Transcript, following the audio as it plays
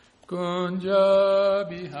Kunja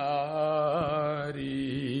Bihari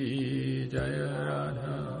Jaya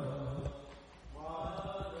Radha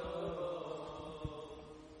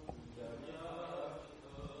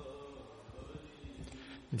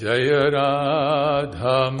Jaya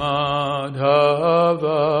Radha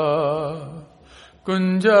Madhava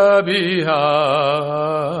Kunja Bihari.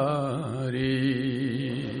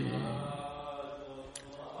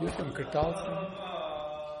 You some Kirtal sing?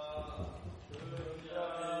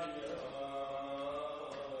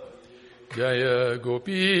 Jaya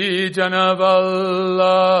Gopi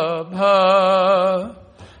Janavallabha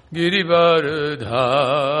Girivardhari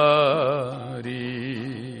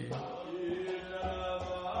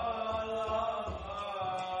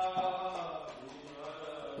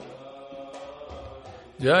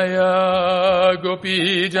Jaya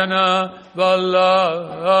Gopi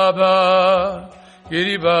Janavallabha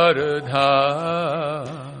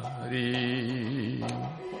Girivardhari.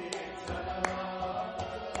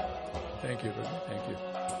 Thank you, brother. Thank you.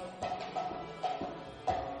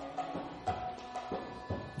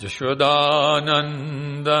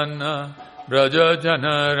 Jashodanandana Braja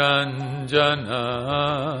Janaranjana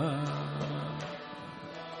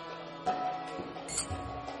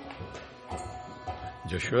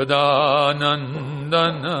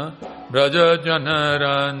Jashodanandana Braja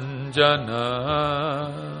Janaranjana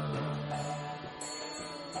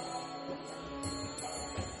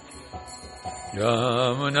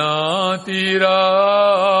Yamuna Tiravana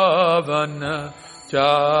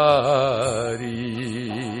Chari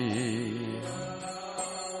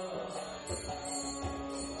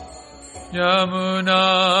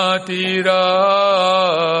Yamuna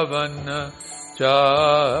Tiravana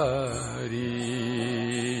Chari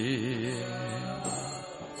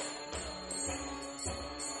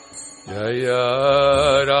Jaya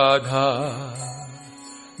Radha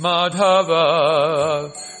Madhava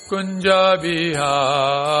Kunja Bihari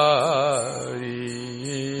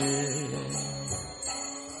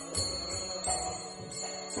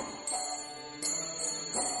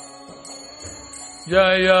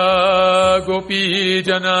Jaya Gopi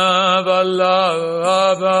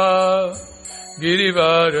Janavallabha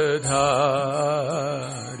Girivardhari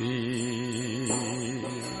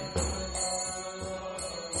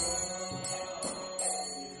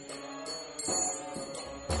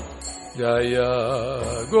Jaya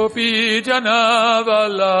Gopi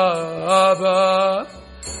Janavallabha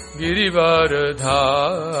Girivardhari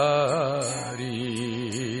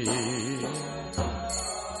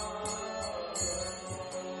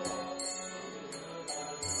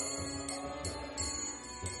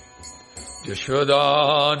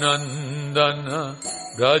Jashodanandana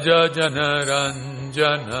Braja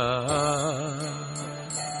Janaranjana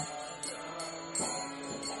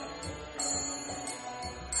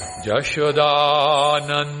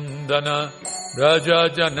Jashodanandana Braja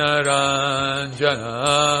Janaranjana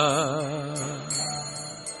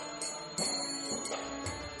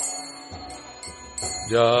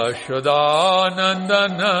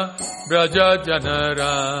Jashodanandana Braja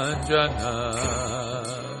Janaranjana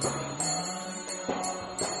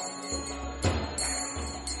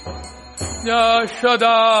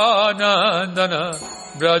Jashodanandana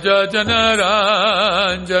Braja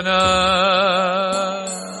Janaranjana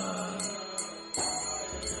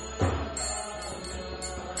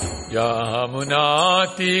Yamuna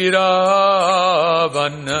Tiravana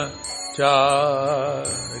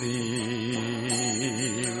Chari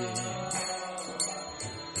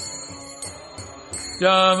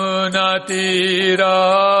Yamuna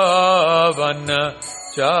Tiravana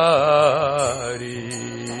Chari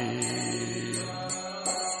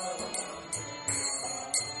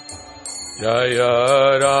Jaya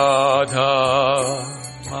Radha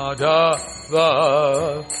Madhava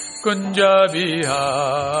Kunja Bihari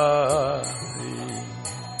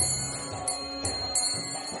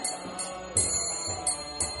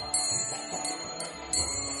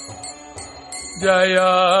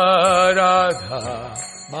Jaya Radha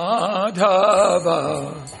Madhava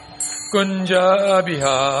Kunja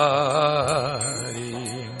Bihari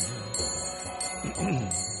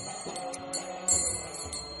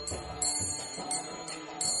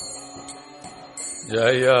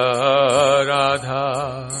Jaya Radha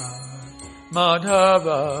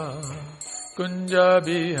Madhava Kunja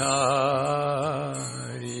Bihari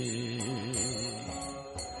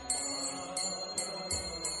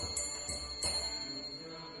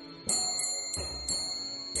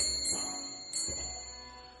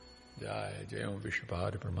Jai Om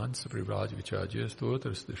Vishnupada Paramahansa Parivraj Vichajya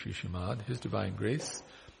Stotra Shri Srimad His Divine Grace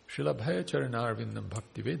Srila Bhaya Charanarvindam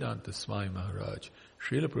Bhakti Vedanta Swami Maharaj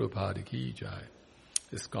Srila Prabhupada Ki Jai.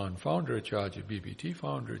 ISKCON founder Acharya, BBT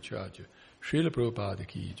founder Acharya, Srila Prabhupada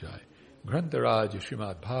ki jai. Grantharaj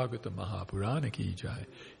Srimad Bhagavata Mahapurana ki jai.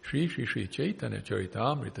 Shri Shri Shri Chaitanya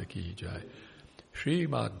Charitamrita ki jai.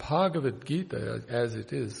 Srimad Bhagavad Gita as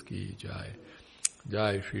it is ki jai.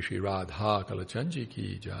 Jai Shri Shri Radha Kalachanji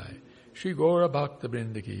ki jai. Shri Gaura Bhakta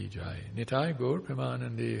Brinda ki jai. Nitai Gaur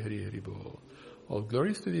Premanande Hari Hari Bol. All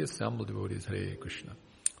glories to the assembled devotees, Hare Krishna.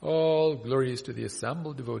 All glories to the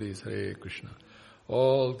assembled devotees, Hare Krishna.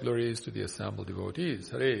 All glories to the assembled devotees,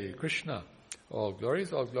 Hare Krishna. All glories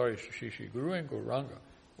to Shri Shri Guru and Gauranga.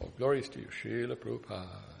 All glories to you, Srila Prabhupada.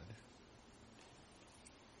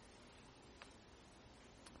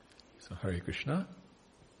 So Hare Krishna.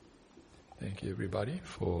 Thank you everybody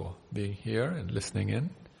for being here and listening in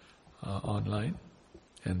online,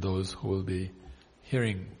 and those who will be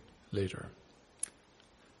hearing later.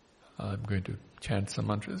 I'm going to chant some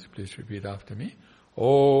mantras. Please repeat after me.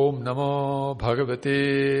 Om Namo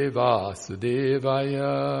Bhagavate Vasudevaya.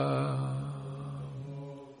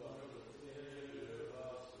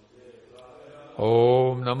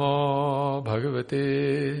 Om Namo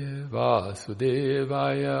Bhagavate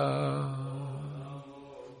Vasudevaya.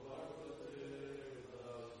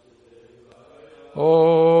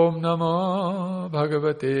 Om Namo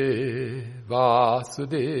Bhagavate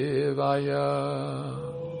Vasudevaya.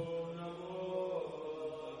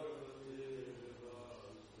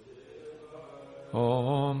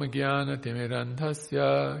 Om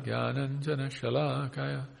Jnana-timirandhasya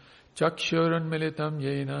Jnananjana-shalakaya Chakshurunmilitam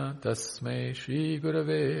Yena Tasmai Shri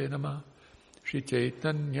Gurave Namah. Shri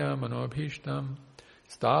Chaitanya Manobhishtam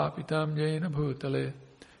Stapitam Yena Bhutale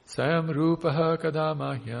Sayam Rupaha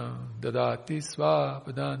Kadamahyam Dadati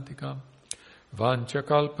Swapadantikam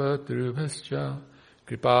Vanchakalpa Trubhascha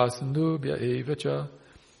Kripa Sindhubhya Evacha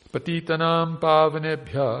Patitanam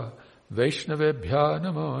Pavanebhya Vaishnavebhya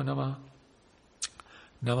Namo Namah.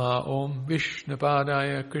 Nama Om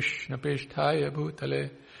Vishnupadaya Krishna Pesthaya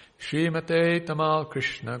Bhutale Srimate Tamal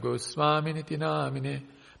Krishna Goswami Niti Namine.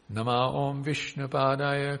 Nama Om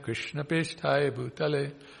Vishnupadaya Krishna Pesthaya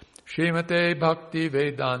Bhutale Srimate Bhakti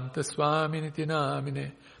Vedanta Swami Niti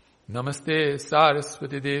Namine. Namaste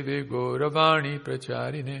Saraswati Devi Gauravani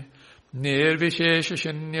Pracharine Nirvishesha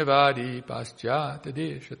Shanyavadi Paschata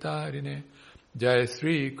Deshatarine. Jai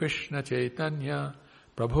Sri Krishna Chaitanya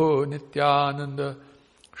Prabhu Nityananda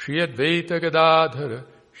Shri Advaita Gadadhara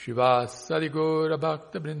Shivasadi Gaura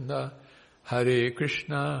Bhakta Brinda. Hare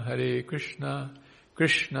Krishna,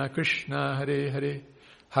 Krishna Krishna, Hare Hare,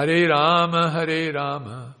 Hare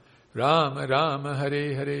Rama, Rama Rama,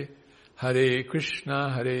 Hare Hare, Hare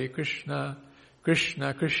Krishna,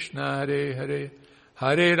 Krishna Krishna, Hare Hare,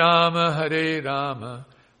 Hare Rama,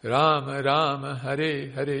 Rama Rama,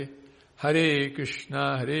 Hare Hare, Hare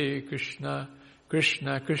Krishna,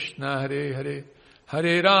 Krishna Krishna, Hare Hare,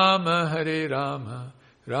 Hare Rama,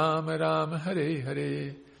 Rama Rama, Hare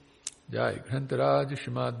Hare. Jai Grantharaj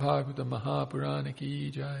Srimad Bhagavata Mahapurana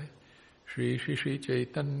ki jai. Shri Shri Shri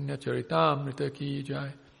Chaitanya Charitamrita ki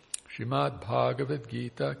jai. Srimad Bhagavad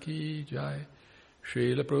Gita ki jai.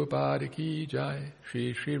 Srila Prabhupada ki jai.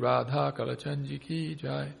 Shri Shri Radha Kalachanji ki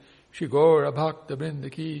jai. Shri Gaura Bhakta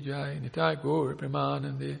Brinda ki jai. Nitai Gaura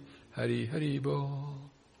Premanande Hari Hari Bol.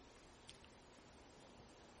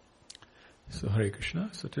 So Hare Krishna.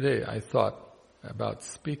 So today I thought about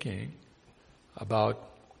speaking about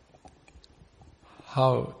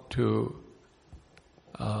how to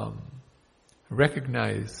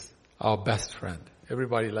recognize our best friend.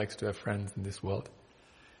 Everybody likes to have friends in this world.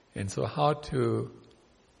 And so how to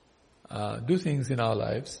do things in our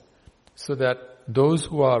lives so that those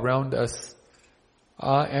who are around us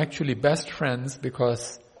are actually best friends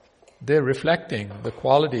because they're reflecting the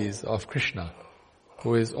qualities of Krishna,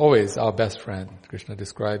 who is always our best friend. Krishna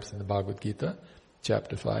describes in the Bhagavad Gita,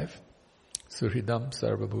 chapter 5, Suhridam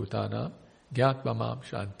Sarvabhutanam Gyatmamam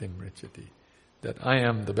Shantim Richati, that I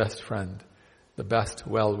am the best friend, the best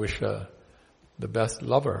well-wisher, the best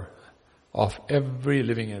lover of every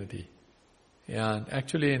living entity. And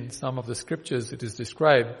actually in some of the scriptures it is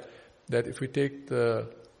described that if we take the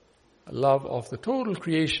love of the total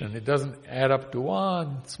creation, it doesn't add up to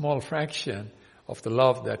one small fraction of the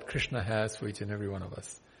love that Krishna has for each and every one of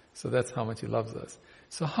us. So that's how much He loves us.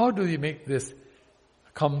 So how do we make this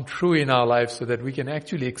come true in our lives so that we can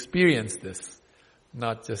actually experience this,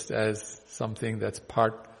 not just as something that's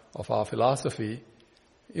part of our philosophy.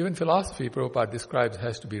 Even philosophy, Prabhupada describes,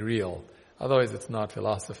 has to be real. Otherwise it's not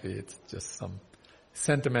philosophy, it's just some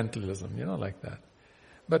sentimentalism, like that.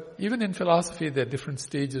 But even in philosophy there are different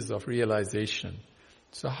stages of realization.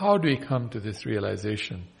 So how do we come to this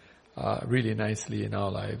realization really nicely in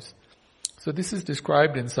our lives? So this is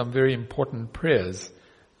described in some very important prayers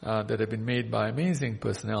that have been made by amazing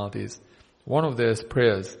personalities. One of their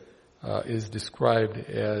prayers is described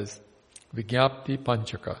as Vigyapti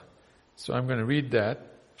Panchaka. So I'm going to read that,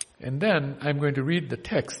 and then I'm going to read the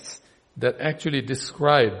texts that actually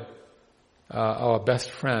describe our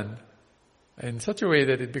best friend in such a way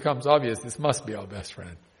that it becomes obvious this must be our best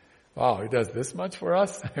friend. Wow, he does this much for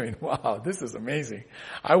us? I mean, wow, this is amazing.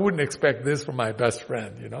 I wouldn't expect this from my best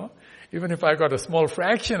friend, you know. Even if I got a small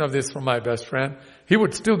fraction of this from my best friend, he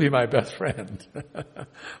would still be my best friend.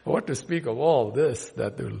 What to speak of all this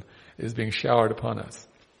that is being showered upon us.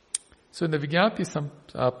 So in the Vigyapti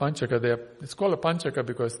Panchaka, it's called a Panchaka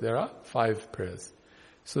because there are 5 prayers.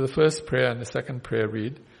 So the first prayer and the second prayer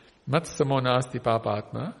read, Matsamo nasti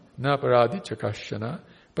papatma, na paradi chakashana,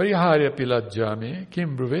 pariharya pilajjame,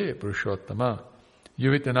 kim bruve purushottama,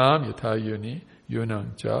 yuvitanam yatha yuni,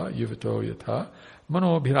 yunam cha, yuvito yatha,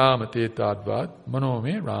 mano bhiramate tadvad, mano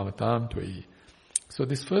me ramatam tvai. So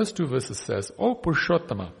this first 2 verses says, O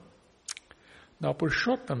Purushottama. Now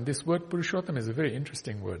Purushottam, this word Purushottam is a very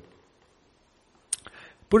interesting word.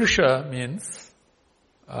 Purusha means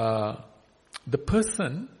the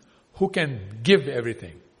person who can give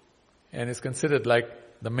everything and is considered like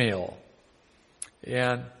the male.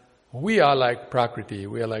 And we are like Prakriti,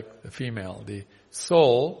 we are like the female. The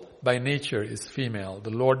soul by nature is female,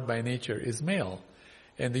 the Lord by nature is male.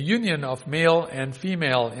 And the union of male and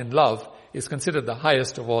female in love is considered the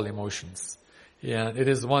highest of all emotions. And it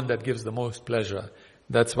is one that gives the most pleasure.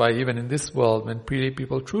 That's why even in this world, when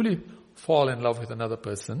people truly fall in love with another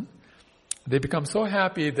person, they become so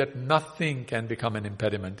happy that nothing can become an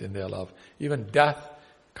impediment in their love. Even death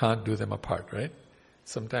can't do them apart, right?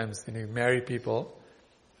 Sometimes when you marry people,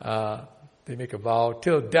 they make a vow,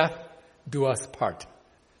 till death do us part,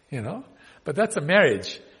 you know. But that's a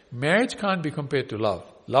marriage. Marriage can't be compared to love.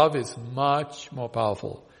 Love is much more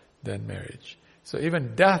powerful than marriage. So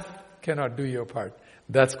even death cannot do your part.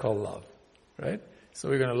 That's called love, right? So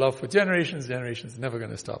we're going to love for generations, never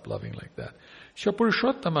going to stop loving like that.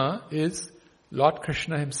 Purushottama is Lord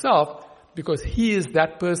Krishna himself, because he is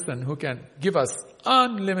that person who can give us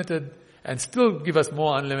unlimited and still give us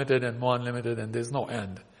more unlimited, and there's no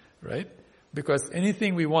end, right? Because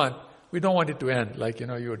anything we want, we don't want it to end. Like, you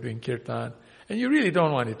know, you were doing kirtan, and you really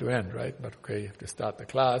don't want it to end, right? But okay, you have to start the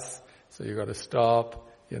class, so you got to stop,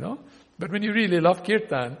 you know. But when you really love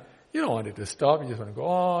kirtan, you don't want it to stop. You just want to go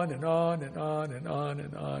on and on and on and on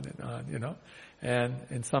and on and on, you know. And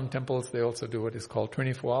in some temples, they also do what is called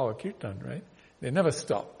 24-hour kirtan, right? They never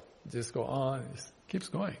stop. Just go on. It just keeps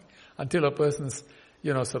going until a person's,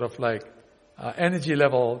 you know, sort of like energy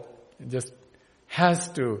level just has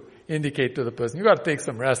to indicate to the person, you got to take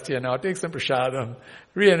some rest here now, take some prasadam,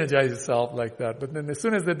 re-energize yourself like that. But then as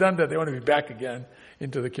soon as they've done that, they want to be back again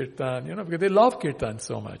into the kirtan, you know, because they love kirtan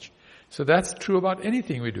so much. So that's true about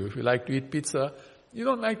anything we do. If you like to eat pizza, you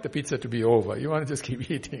don't like the pizza to be over. You want to just keep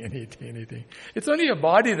eating and eating and eating. It's only your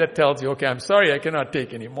body that tells you, okay, I'm sorry, I cannot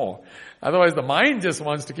take any more. Otherwise the mind just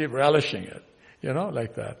wants to keep relishing it, you know,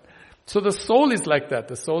 like that. So the soul is like that.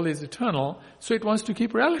 The soul is eternal, so it wants to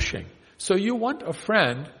keep relishing. So you want a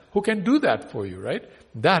friend who can do that for you, right?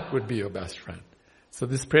 That would be your best friend. So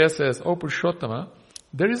this prayer says, O Purushottama,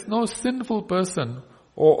 there is no sinful person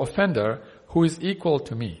or offender who is equal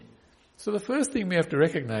to me. So the first thing we have to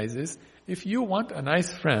recognize is, if you want a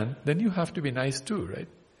nice friend, then you have to be nice too, right?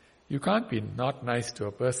 You can't be not nice to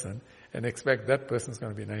a person and expect that person's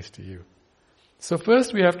going to be nice to you. So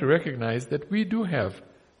first we have to recognize that we do have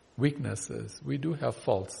weaknesses. We do have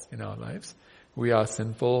faults in our lives. We are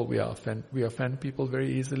sinful. We offend people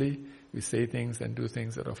very easily. We say things and do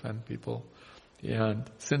things that offend people. And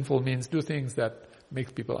sinful means do things that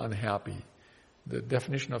make people unhappy. The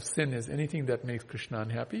definition of sin is anything that makes Krishna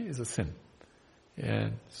unhappy is a sin.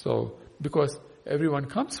 And so, because everyone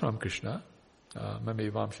comes from Krishna,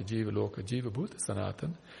 Mamevamsha jiva loka jiva bhuta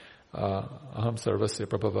sanatan, aham sarvasya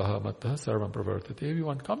prabhavaha mattah sarvam pravartate.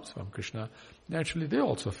 Everyone comes from Krishna. Naturally, they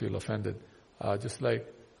also feel offended, just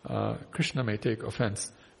like Krishna may take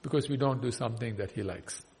offense because we don't do something that he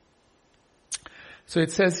likes. So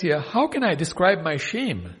it says here, how can I describe my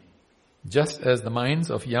shame? Just as the minds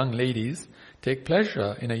of young ladies take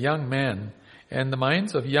pleasure in a young man, and the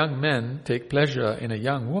minds of young men take pleasure in a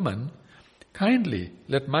young woman, kindly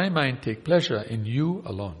let my mind take pleasure in you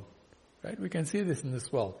alone. Right? We can see this in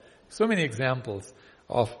this world. So many examples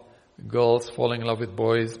of girls falling in love with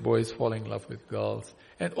boys, boys falling in love with girls,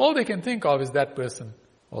 and all they can think of is that person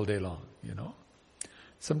all day long, you know.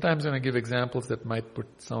 Sometimes when I give examples that might put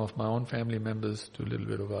some of my own family members to a little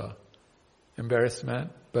bit of a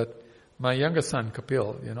embarrassment, but my younger son,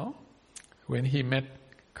 Kapil, you know, when he met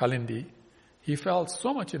Kalindi, he fell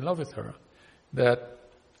so much in love with her that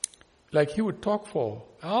like he would talk for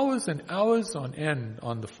hours and hours on end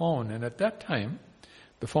on the phone. And at that time,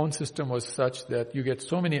 the phone system was such that you get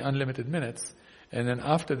so many unlimited minutes, and then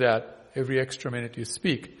after that, every extra minute you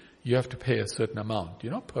speak, you have to pay a certain amount,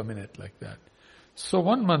 per minute like that. So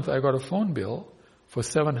one month I got a phone bill for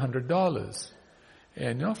 $700.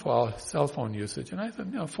 And, for our cell phone usage. And I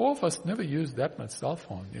thought, 4 of us never used that much cell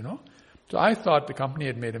phone, So I thought the company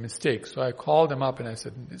had made a mistake. So I called them up and I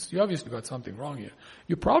said, you obviously got something wrong here.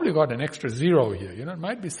 You probably got an extra zero here. It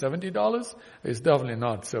might be $70. It's definitely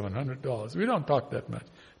not $700. We don't talk that much.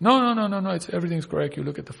 No. Everything's correct. You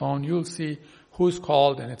look at the phone, you'll see who's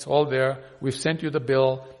called and it's all there. We've sent you the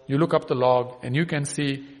bill. You look up the log and you can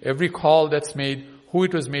see every call that's made, who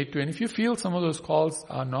it was made to. And if you feel some of those calls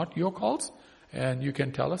are not your calls, and you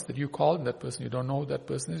can tell us that you called and that person, you don't know who that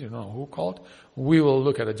person is, you don't know who called, we will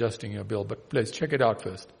look at adjusting your bill, but please check it out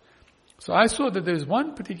first. So I saw that there's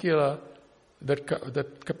one particular, that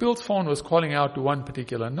Kapil's phone was calling out to one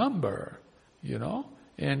particular number,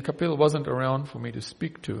 and Kapil wasn't around for me to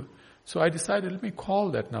speak to. So I decided, let me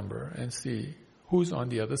call that number and see who's on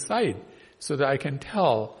the other side, so that I can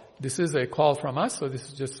tell this is a call from us, or this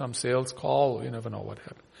is just some sales call, you never know what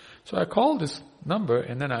happened. So I called this number,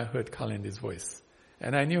 and then I heard Kalindi's voice.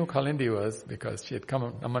 And I knew who Kalindi was because she had come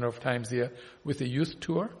a number of times here with a youth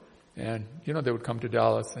tour. And, they would come to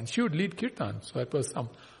Dallas, and she would lead kirtan. So it was some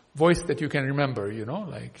voice that you can remember,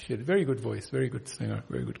 like she had a very good voice, very good singer,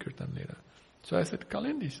 very good kirtan leader. So I said,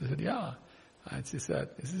 Kalindi. She said, yeah. And she said,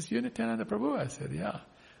 is this you, Nityananda Prabhu? I said, yeah.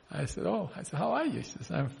 I said, how are you? She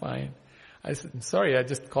said, I'm fine. I said, I'm sorry, I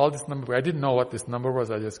just called this number. I didn't know what this number was,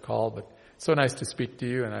 I just called, but so nice to speak to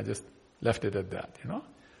you, and I just left it at that,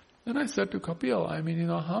 Then I said to Kapil,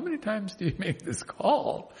 how many times do you make this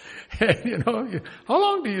call? And, how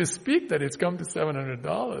long do you speak that it's come to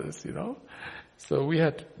 $700, So we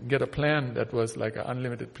had to get a plan that was like an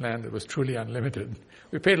unlimited plan that was truly unlimited.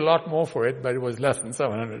 We paid a lot more for it, but it was less than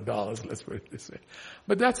 $700, let's put it this way.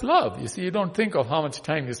 But that's love. You see, you don't think of how much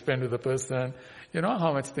time you spend with a person,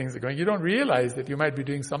 how much things are going. You don't realize that you might be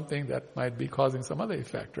doing something that might be causing some other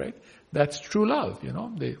effect, right? That's true love,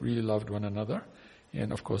 They really loved one another.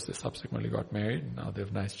 And of course they subsequently got married, and now they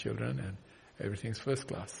have nice children, and everything's first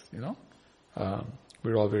class,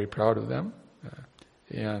 We're all very proud of them.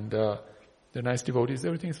 They're nice devotees,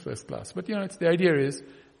 everything's first class. But the idea is,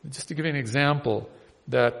 just to give you an example,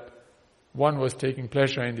 that one was taking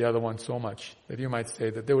pleasure in the other one so much that you might say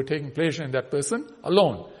that they were taking pleasure in that person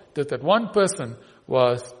alone. That one person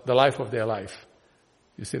was the life of their life.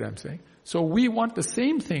 You see what I'm saying? So we want the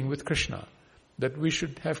same thing with Krishna, that we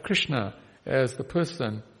should have Krishna as the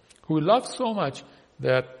person who loves so much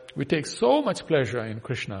that we take so much pleasure in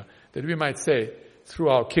Krishna that we might say through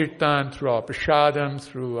our kirtan, through our prasadam,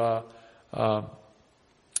 through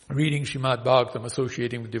reading Srimad Bhagavatam,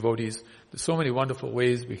 associating with devotees, there's so many wonderful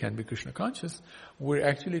ways we can be Krishna conscious. We're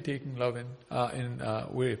actually taking love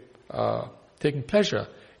we're taking pleasure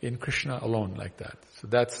in Krishna alone like that. So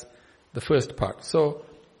that's the first part. So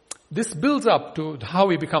this builds up to how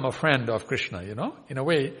we become a friend of Krishna, in a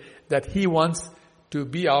way that he wants to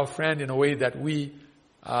be our friend in a way that we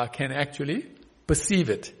can actually perceive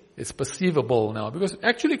it. It's perceivable now, because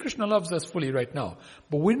actually Krishna loves us fully right now,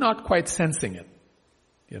 but we're not quite sensing it,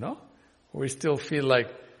 We still feel like,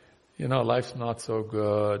 life's not so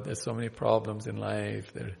good, there's so many problems in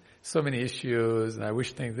life, there are so many issues, and I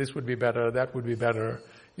wish this would be better, that would be better.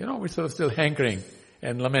 We're sort of still hankering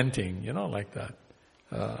and lamenting, like that.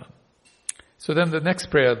 So then the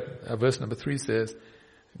next prayer, verse number 3 says,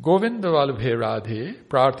 Govinda Valabhe Radhe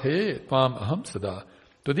Prarthe Tvam Aham Sada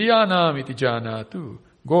Tudiyanam iti janatu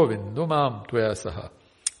Govindo Mam Tvaya Saha.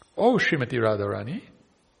 Oh Srimati Radharani.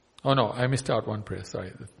 Oh no, I missed out one prayer,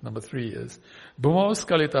 sorry. Number 3 is Bhumos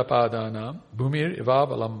Kalita Padanam Bhumir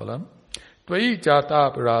Ivavalambalam Tvai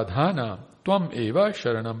Jata Radhanam Tvam Eva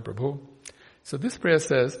Sharanam Prabhu. So this prayer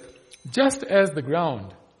says, just as the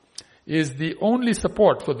ground is the only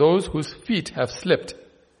support for those whose feet have slipped.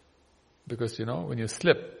 Because, when you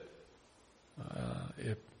slip,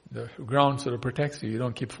 if the ground sort of protects you, you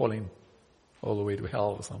don't keep falling all the way to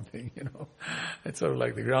hell or something, It's sort of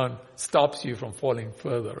like the ground stops you from falling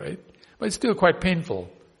further, right? But it's still quite painful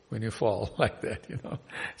when you fall like that,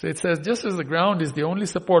 So it says, just as the ground is the only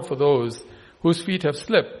support for those whose feet have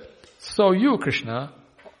slipped, so you, Krishna,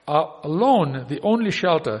 are alone the only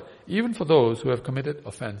shelter, even for those who have committed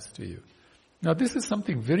offense to you. Now this is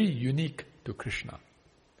something very unique to Krishna.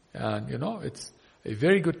 And, it's a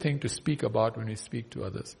very good thing to speak about when we speak to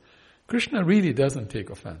others. Krishna really doesn't take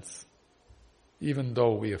offense, even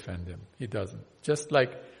though we offend him. He doesn't. Just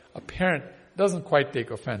like a parent doesn't quite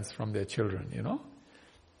take offense from their children,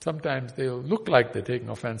 sometimes they'll look like they're taking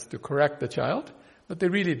offense to correct the child, but they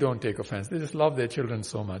really don't take offense. They just love their children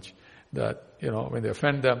so much that, when they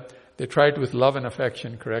offend them, they try to, with love and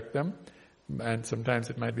affection, correct them. And sometimes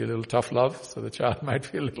it might be a little tough love, so the child might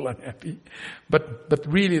feel a little unhappy. But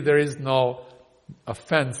really there is no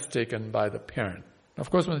offense taken by the parent. Of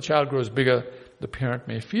course, when the child grows bigger, the parent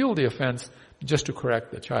may feel the offense just to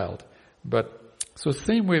correct the child. So the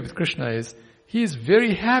same way with Krishna is, he is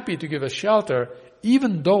very happy to give us shelter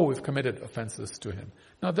even though we've committed offenses to him.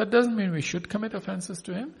 Now that doesn't mean we should commit offenses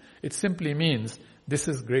to him. It simply means this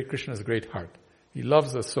is Krishna's great heart. He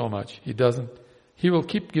loves us so much. He will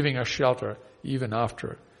keep giving us shelter even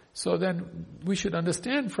after. So then we should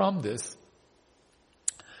understand from this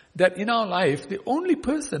that in our life, the only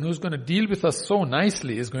person who's going to deal with us so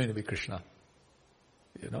nicely is going to be Krishna.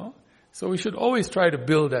 So we should always try to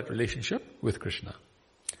build that relationship with Krishna.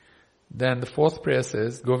 Then the fourth prayer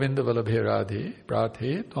says, Govinda Vallabhe Radhe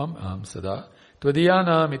Prathe Tvam Am Sada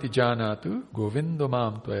Tvadiyanam Iti Janatu Govinda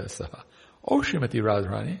Mam Tvaya Saha. O Srimati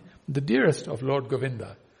Radharani, the dearest of Lord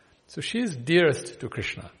Govinda. So she is dearest to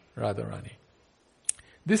Krishna, Radharani.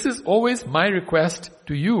 This is always my request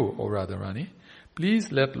to you, O Radharani.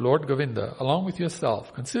 Please let Lord Govinda, along with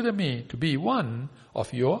yourself, consider me to be one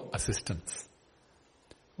of your assistants.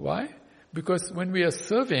 Why? Because when we are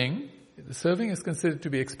serving, the serving is considered to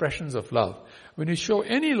be expressions of love. When you show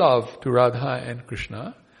any love to Radha and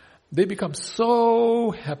Krishna, they become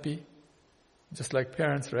so happy. Just like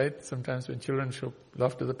parents, right? Sometimes when children show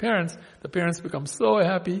love to the parents become so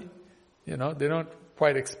happy. They don't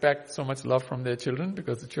quite expect so much love from their children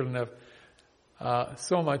because the children have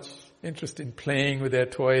so much interest in playing with their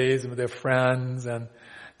toys and with their friends and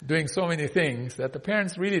doing so many things that the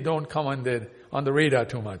parents really don't come on the radar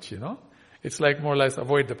too much, It's like more or less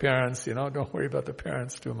avoid the parents, don't worry about the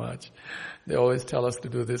parents too much. They always tell us to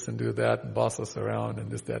do this and do that and boss us around and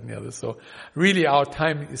this, that and the other. So really our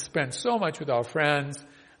time is spent so much with our friends,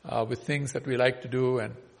 with things that we like to do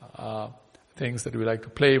and things that we like to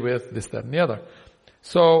play with, this, that and the other.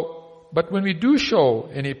 So, but when we do show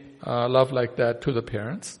any love like that to the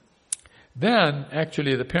parents, then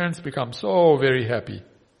actually the parents become so very happy.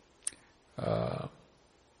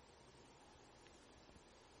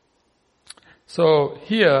 So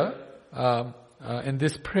here, in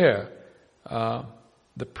this prayer,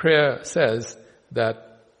 the prayer says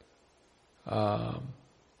that,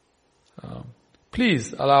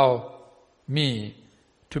 please allow me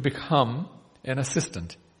to become an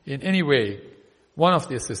assistant in any way, one of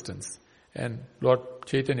the assistants. And Lord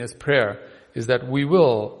Chaitanya's prayer is that we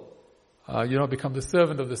will, become the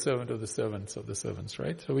servant of the servant of the servants of the servants,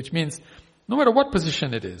 right? So which means, no matter what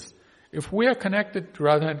position it is, if we are connected to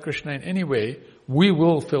Radha and Krishna in any way, we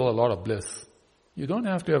will feel a lot of bliss. You don't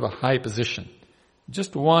have to have a high position.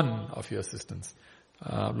 Just one of your assistants.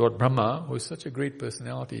 Lord Brahma, who is such a great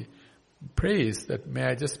personality, prays that may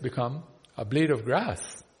I just become a blade of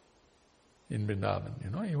grass in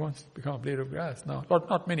Vrindavan. He wants to become a blade of grass. Now,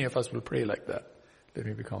 not many of us will pray like that. Let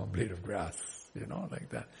me become a blade of grass, like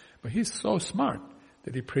that. But he's so smart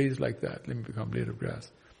that he prays like that. Let me become a blade of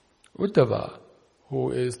grass. Uddhava,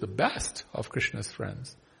 who is the best of Krishna's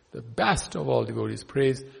friends, the best of all devotees,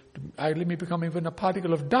 prays, let me become even a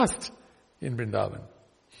particle of dust in Vrindavan.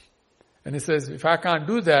 And he says, if I can't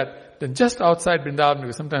do that, then just outside Vrindavan,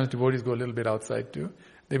 because sometimes devotees go a little bit outside too,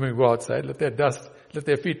 they may go outside, let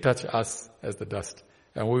their feet touch us as the dust,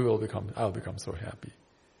 and I'll become so happy.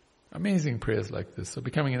 Amazing prayers like this. So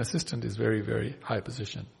becoming an assistant is very, very high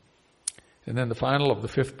position. And then the final of the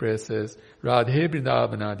fifth prayer says, Radhe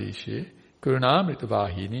Vrindavanadeshe Kurunamrita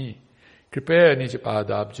Vahini Kripaya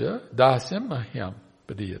Nijapadabja Dasyam Mahyam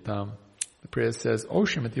Padiyatam. The prayer says, O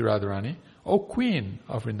Srimati Radharani, O Queen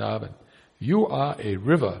of Vrindavan, you are a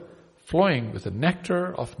river flowing with the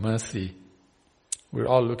nectar of mercy. We're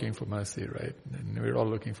all looking for mercy, right? And we're all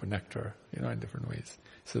looking for nectar, in different ways.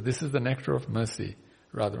 So this is the nectar of mercy,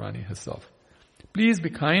 Radharani herself. Please be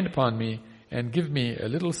kind upon me and give me a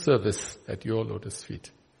little service at your lotus feet.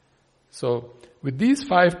 So with these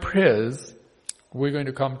 5 prayers, we're going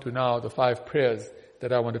to come to now the 5 prayers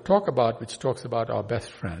that I want to talk about, which talks about our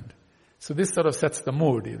best friend. So this sort of sets the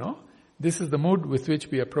mood, This is the mood with which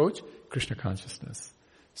we approach Krishna consciousness.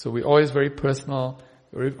 So we're always very personal,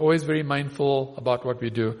 we're always very mindful about what we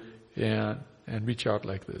do and reach out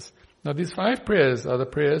like this. Now these 5 prayers are the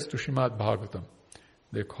prayers to Srimad Bhagavatam.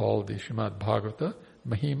 They're called the Srimad Bhagavata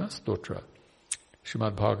Mahima Stotra.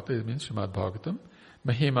 Srimad Bhagavata means Srimad Bhagavatam.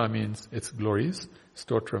 Mahima means its glories.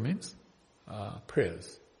 Stotra means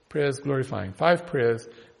prayers. Prayers glorifying. 5 prayers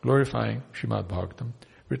glorifying Srimad Bhagavatam,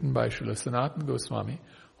 written by Srila Sanatana Goswami,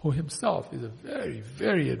 who himself is a very,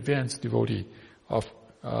 very advanced devotee of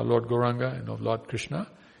Lord Gauranga and of Lord Krishna.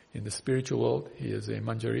 In the spiritual world, he is a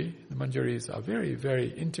Manjari. The Manjaris are very, very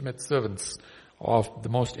intimate servants of the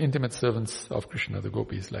most intimate servants of Krishna, the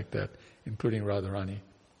gopis like that, including Radharani,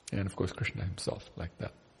 and of course Krishna himself like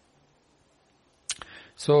that.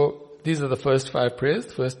 So these are the first 5 prayers.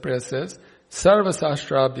 The first prayer says, Sarva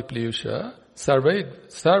Sastrabdi Pliyusha, Sarva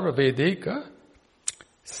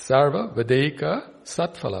Vedeka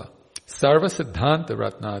Satphala, Sarva Siddhanta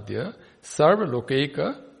Ratnadya, Sarva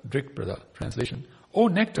Lokeka Drikprada. Translation, O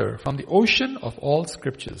nectar from the ocean of all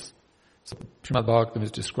scriptures. So Srimad Bhagavatam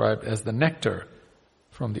is described as the nectar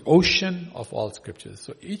from the ocean of all scriptures.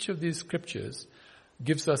 So each of these scriptures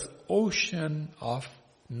gives us ocean of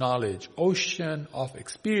knowledge, ocean of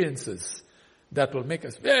experiences that will make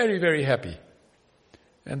us very, very happy.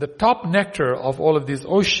 And the top nectar of all of these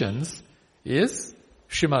oceans is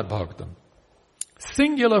Srimad Bhagavatam.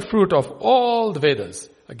 Singular fruit of all the Vedas.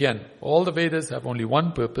 Again, all the Vedas have only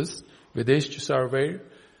one purpose. Vedescha sarve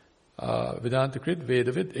Vedanta Krit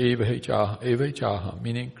Vedavid Eva Chaha.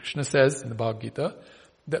 Meaning, Krishna says in the Bhagavad Gita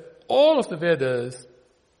that all of the Vedas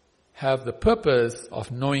have the purpose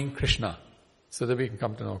of knowing Krishna so that we can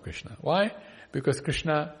come to know Krishna. Why? Because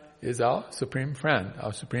Krishna is our supreme friend,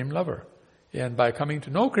 our supreme lover. And by coming to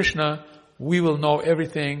know Krishna, we will know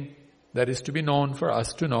everything that is to be known for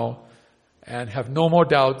us to know and have no more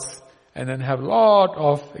doubts and then have a lot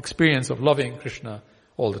of experience of loving Krishna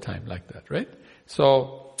all the time like that, right?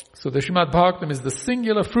 So the Srimad Bhagavatam is the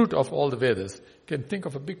singular fruit of all the Vedas. You can think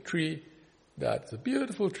of a big tree that's a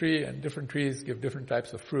beautiful tree, and different trees give different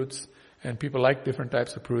types of fruits, and people like different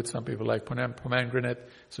types of fruits. Some people like pomegranate,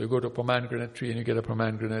 so you go to a pomegranate tree and you get a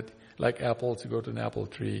pomegranate. Like apples, you go to an apple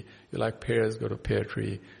tree. You like pears, go to a pear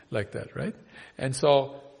tree, like that, right? And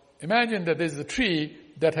so imagine that there's a tree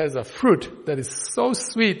that has a fruit that is so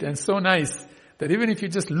sweet and so nice that even if you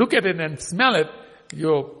just look at it and smell it,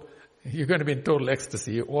 you're going to be in total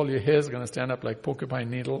ecstasy. All your hair is going to stand up like porcupine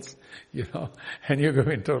needles, and you're going to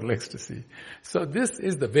be in total ecstasy. So this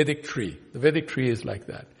is the Vedic tree. The Vedic tree is like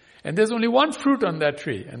that. And there's only one fruit on that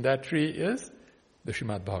tree, and that tree is the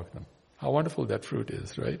Srimad Bhagavatam. How wonderful that fruit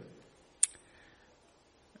is, right?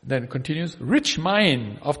 Then continues, rich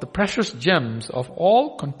mine of the precious gems of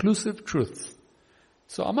all conclusive truths.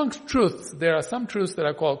 So amongst truths, there are some truths that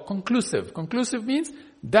are called conclusive. Conclusive means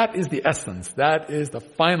that is the essence. That is the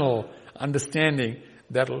final understanding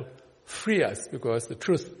that will free us, because the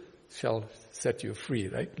truth shall set you free,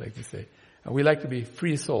 right? Like we say. And we like to be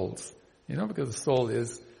free souls, because the soul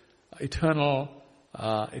is eternal.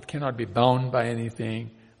 It cannot be bound by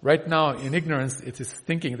anything. Right now, in ignorance, it is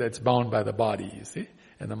thinking that it's bound by the body, you see,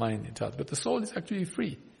 and the mind itself. But the soul is actually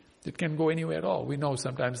free. It can go anywhere at all. We know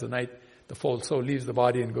sometimes the night the soul leaves the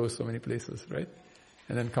body and goes so many places, right?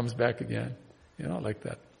 And then comes back again, like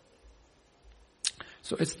that.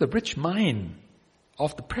 So it's the rich mine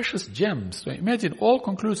of the precious gems. So imagine all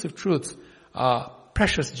conclusive truths are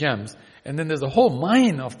precious gems. And then there's a whole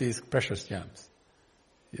mine of these precious gems,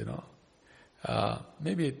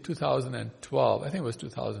 maybe 2012, I think it was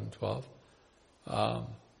 2012, a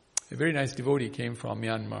very nice devotee came from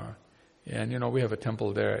Myanmar. And, we have a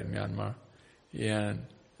temple there in Myanmar. And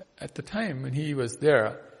at the time when he was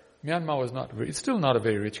there, Myanmar was it's still not a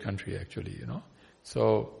very rich country actually,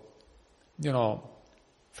 So,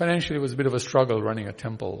 financially it was a bit of a struggle running a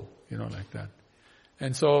temple, like that.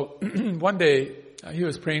 And so, one day, he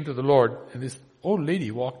was praying to the Lord, and this old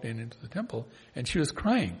lady walked into the temple, and she was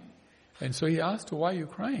crying. And so he asked her, why are you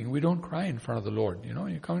crying? We don't cry in front of the Lord,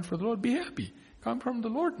 You're coming for the Lord, be happy. Come from the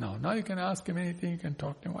Lord now. Now you can ask him anything, you can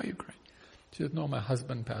talk to him. Why are you crying? She said, no, my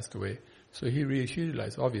husband passed away. So she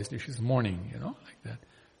realized, obviously, she's mourning, like that.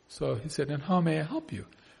 So he said, and how may I help you?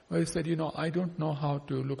 Well, he said, I don't know how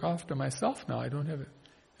to look after myself now. I don't have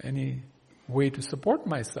any way to support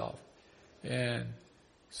myself. And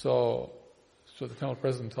so the temple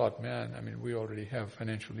president thought, we already have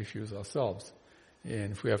financial issues ourselves.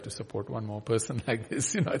 And if we have to support one more person like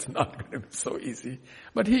this, it's not going to be so easy.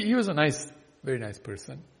 But he was a very nice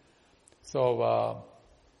person. So,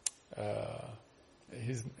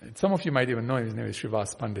 some of you might even know him. His name is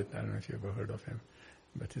Srivas Pandit. I don't know if you ever heard of him,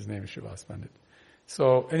 but his name is Srivas Pandit.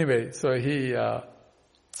 So anyway, he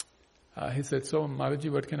said, so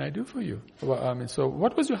Maharaji, what can I do for you? So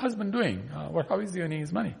what was your husband doing? How is he earning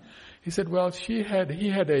his money? He said, well, he had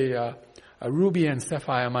a ruby and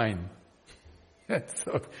sapphire mine.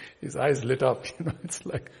 So his eyes lit up, it's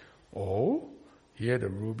like, oh, he had a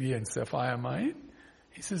ruby and sapphire mine?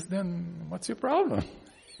 He says, then what's your problem?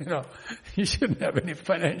 You shouldn't have any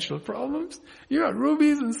financial problems.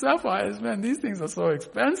 Rubies and sapphires, man, these things are so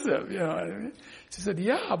expensive, you know what I mean? She said,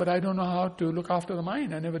 yeah, but I don't know how to look after the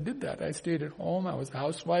mine. I never did that. I stayed at home. I was a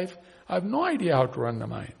housewife. I have no idea how to run the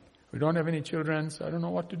mine. We don't have any children, so I don't know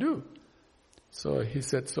what to do. So he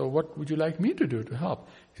said, so what would you like me to do to help?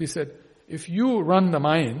 He said, if you run the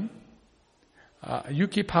mine, you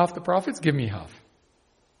keep half the profits, give me half.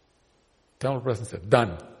 Temple president said,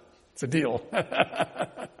 done. It's a deal.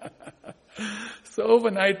 So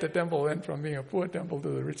overnight the temple went from being a poor temple to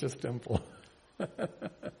the richest temple.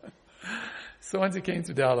 So once he came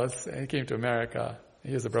to Dallas, and he came to America,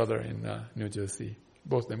 he has a brother in New Jersey.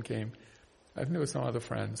 Both of them came. I think there were some other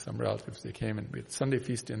friends, some relatives. They came and we had Sunday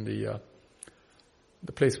feast in the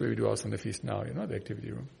place where we do our Sunday feast now, the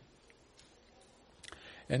activity room.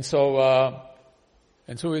 And so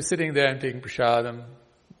we were sitting there and taking prasadam.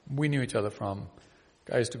 We knew each other from,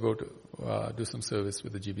 I used to go to do some service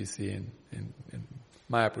with the GBC in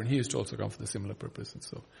Mayapur, and he used to also come for the similar purpose, and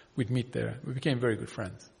so we'd meet there. We became very good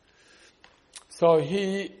friends. So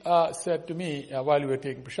he said to me, while we were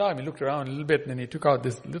taking prasadam, he looked around a little bit, and then he took out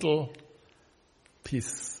this little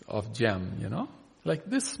piece of gem, like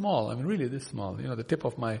this small, really this small, the tip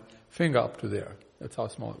of my finger up to there. That's how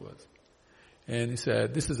small it was. And he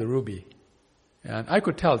said, this is a ruby. And I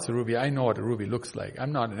could tell it's a ruby. I know what a ruby looks like.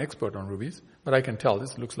 I'm not an expert on rubies, but I can tell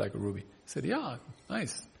this looks like a ruby. He said, yeah,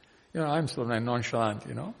 nice. I'm sort of nonchalant,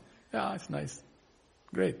 Yeah, it's nice.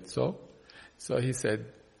 Great. So he said,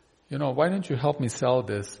 why don't you help me sell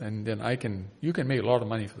this, and then you can make a lot of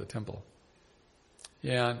money for the temple.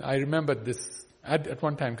 Yeah, and I remembered this. I'd at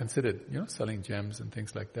one time considered, selling gems and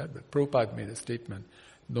things like that, but Prabhupada made a statement,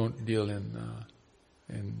 don't deal in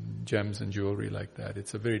gems and jewelry like that.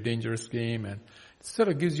 It's a very dangerous game, and it sort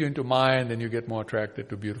of gives you into mind, and you get more attracted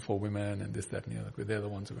to beautiful women and this, that, and the other. They're the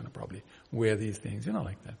ones who are going to probably wear these things,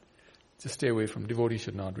 like that. Just stay away from devotees.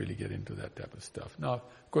 Should not really get into that type of stuff. Now,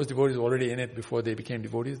 of course, devotees were already in it before they became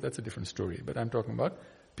devotees. That's a different story. But I'm talking about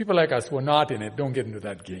people like us who are not in it. Don't get into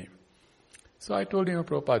that game. So I told him,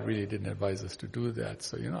 Prabhupada really didn't advise us to do that.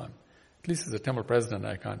 So, at least as a temple president,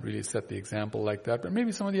 I can't really set the example like that. But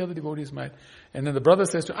maybe some of the other devotees might. And then the brother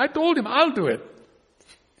says to him, I told him, I'll do it.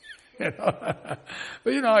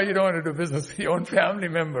 But you don't want to do business with your own family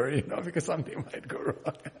member, because something might go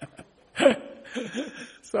wrong.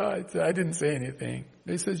 So I didn't say anything.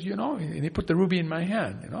 He says, and he put the ruby in my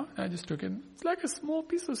hand, and I just took it. It's like a small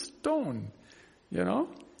piece of stone,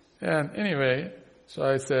 And anyway, so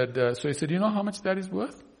I said, so he said, you know how much that is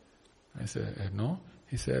worth? I said, no.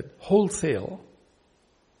 He said, wholesale,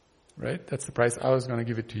 right? That's the price I was going to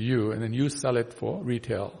give it to you, and then you sell it for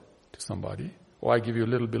retail to somebody, or I give you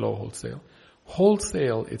a little below wholesale.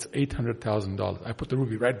 Wholesale, it's $800,000. I put the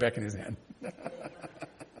ruby right back in his hand.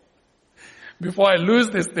 Before I lose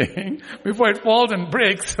this thing, before it falls and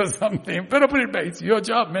breaks or something, better put it back. It's your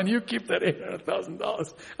job, man. You keep that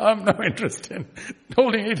 $800,000. I'm no interest in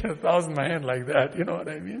holding $800,000 in my hand like that. You know what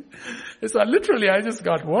I mean? So I just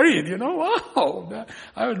got worried. Wow.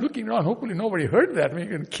 I was looking around. Hopefully nobody heard that. We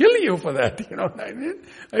can kill you for that. You know what I mean?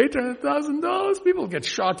 $800,000. People get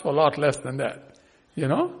shot for a lot less than that.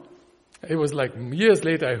 It was like years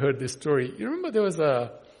later I heard this story. You remember there was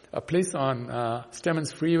a place on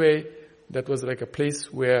Stemmons Freeway that was like a place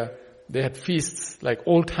where they had feasts, like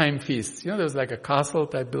old-time feasts. There was like a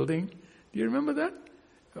castle-type building. Do you remember that?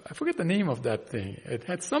 I forget the name of that thing. It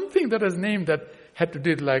had something that was named that had to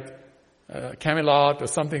do with like Camelot or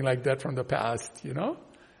something like that from the past,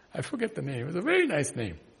 I forget the name. It was a very nice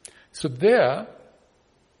name. So there,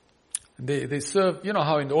 they serve,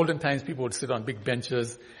 how in the olden times people would sit on big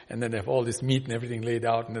benches and then they have all this meat and everything laid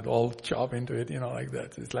out and they'd all chop into it, like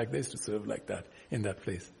that. It's like they used to serve like that in that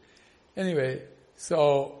place. Anyway,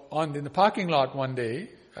 so in the parking lot one day,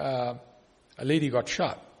 a lady got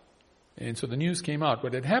shot. And so the news came out.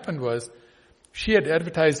 What had happened was she had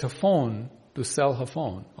advertised her phone to sell her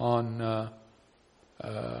phone on,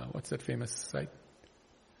 what's that famous site?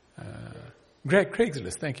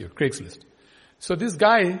 Craigslist. Thank you. Craigslist. So this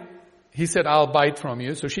guy, he said, I'll buy it from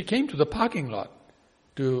you. So she came to the parking lot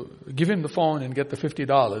to give him the phone and get the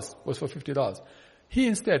 $50. Was for $50. He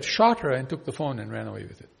instead shot her and took the phone and ran away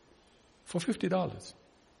with it. For $50.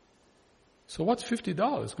 So what's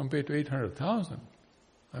 $50 compared to $800,000?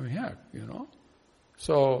 Heck,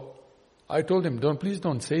 So I told him, please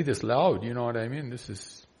don't say this loud, you know what I mean?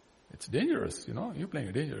 It's dangerous, You're playing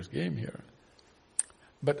a dangerous game here.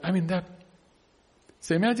 But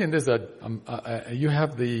so imagine there's you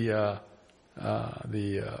have the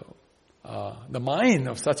mine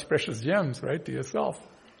of such precious gems, right, to yourself.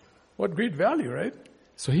 What great value, right?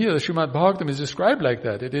 So here the Srimad Bhagavatam is described like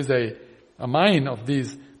that. It is a a mine of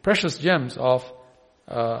these precious gems of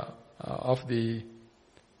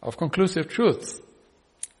conclusive truths.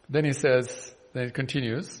 Then he says, then it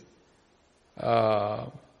continues,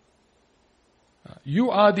 you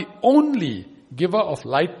are the only giver of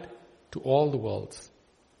light to all the worlds.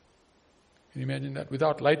 Can you imagine that?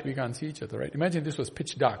 Without light we can't see each other, right? Imagine this was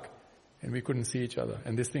pitch dark and we couldn't see each other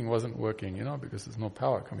and this thing wasn't working, because there's no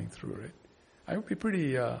power coming through, right? It would be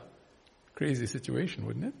pretty crazy situation,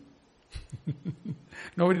 wouldn't it?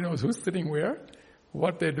 Nobody knows who's sitting where,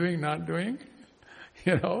 what they're doing, not doing.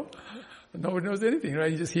 Nobody knows anything,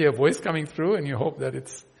 right? You just hear a voice coming through and you hope that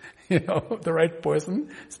it's, the right person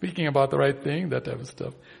speaking about the right thing, that type of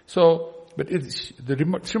stuff. So, but the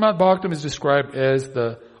Srimad Bhagavatam is described as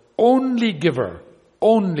the only giver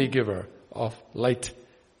of light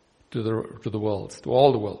to the worlds, to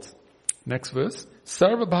all the worlds. Next verse.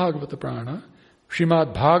 Sarva Bhagavata Prana,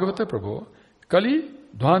 Srimad Bhagavata Prabhu, Kali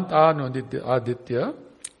Dhvanta Aditya,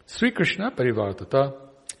 Sri Krishna Parivartata.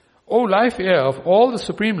 O life air of all the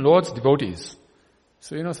Supreme Lord's devotees.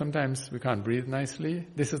 So, sometimes we can't breathe nicely.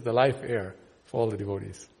 This is the life air for all the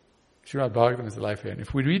devotees. Srimad Bhagavatam is the life air. And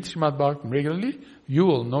if we read Srimad Bhagavatam regularly, you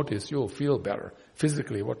will feel better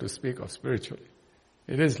physically, what to speak of spiritually.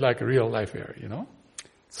 It is like a real life air,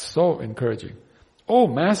 So encouraging. O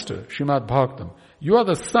Master, Srimad Bhagavatam, you are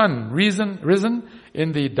the sun risen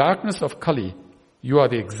in the darkness of Kali. You are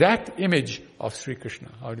the exact image of Sri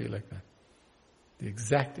Krishna. How do you like that? The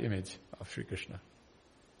exact image of Sri Krishna.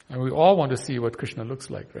 And we all want to see what Krishna looks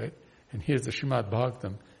like, right? And here's the Srimad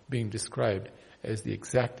Bhagavatam being described as the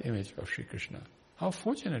exact image of Sri Krishna. How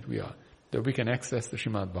fortunate we are that we can access the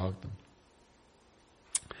Srimad Bhagavatam.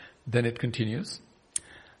 Then it continues.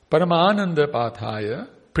 Paramananda Pathaya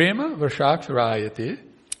Prema Varshakshurayate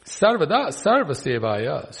Sarvada Sarva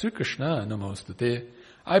Sevaya Sri Krishna Namostate.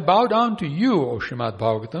 I bow down to you, O Srimad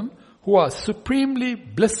Bhagavatam, who are supremely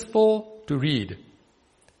blissful to read.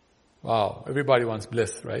 Wow, everybody wants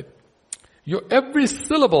bliss, right? Your every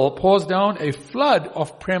syllable pours down a flood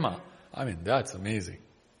of prema. That's amazing.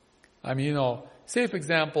 Say for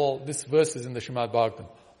example, this verse is in the Srimad Bhagavatam.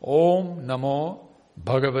 Om Namo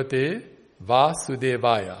Bhagavate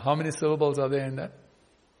Vasudevaya. How many syllables are there in that?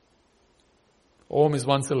 Om is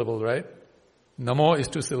one syllable, right? Namo is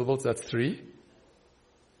two syllables, that's three.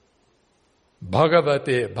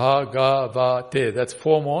 Bhagavate, that's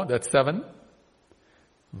four more, that's seven.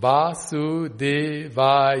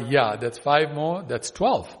 Vasudevaya, that's five more, that's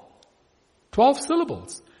 12. 12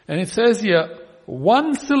 syllables. And it says here,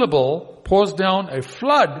 one syllable pours down a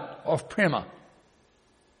flood of prema.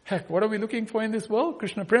 Heck, what are we looking for in this world?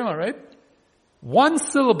 Krishna prema, right? One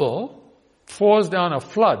syllable pours down a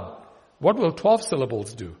flood. What will 12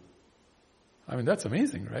 syllables do? That's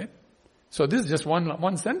amazing, right? So this is just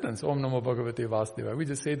one sentence. Om Namo Bhagavate Vasudevaya. We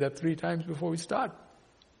just say that 3 times before we start.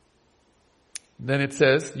 Then it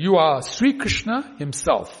says, you are Sri Krishna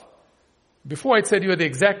himself. Before it said you are the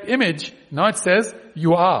exact image, now it says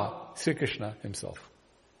you are Sri Krishna himself.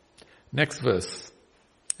 Next verse.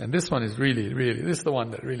 And this one is this is the one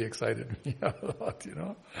that really excited me a lot,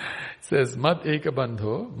 It says, Mad Eka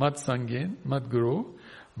Bandho, Mad Sangin, Mad Guru,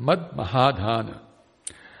 Mad Mahadhana,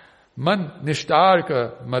 Mad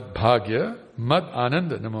Nishtarka, Mad Bhagya, Mad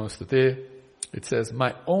Ananda Namostate. It says,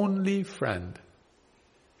 my only friend.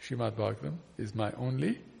 Srimad Bhagavatam is my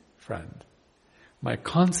only friend. My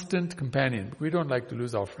constant companion. We don't like to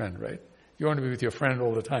lose our friend, right? You want to be with your friend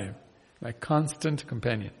all the time. My constant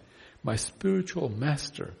companion. My spiritual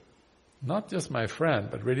master. Not just my friend,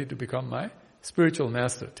 but ready to become my spiritual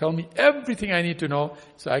master. Tell me everything I need to know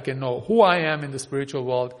so I can know who I am in the spiritual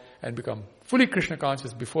world and become fully Krishna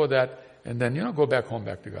conscious before that and then, go back home,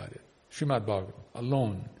 back to God. Srimad Bhagavatam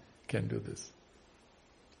alone can do this.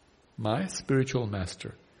 My spiritual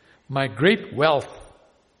master. My great wealth.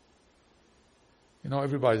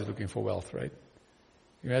 Everybody's looking for wealth, right?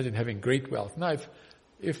 Imagine having great wealth. Now,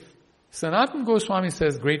 if Sanatana Goswami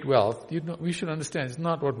says great wealth, we should understand it's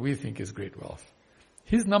not what we think is great wealth.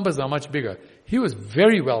 His numbers are much bigger. He was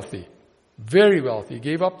very wealthy. Very wealthy. He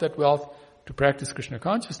gave up that wealth to practice Krishna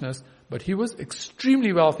consciousness, but he was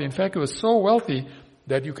extremely wealthy. In fact, he was so wealthy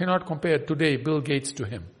that you cannot compare today Bill Gates to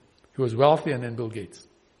him. He was wealthy and then Bill Gates.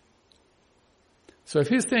 So if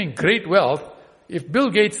he's saying great wealth, if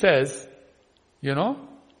Bill Gates says,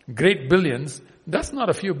 great billions, that's not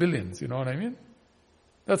a few billions, you know what I mean?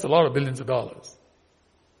 That's a lot of billions of dollars.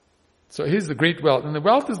 So here's the great wealth. And the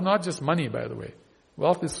wealth is not just money, by the way.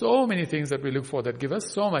 Wealth is so many things that we look for that give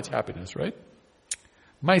us so much happiness, right?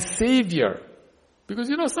 My savior. Because,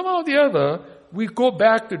 somehow or the other, we go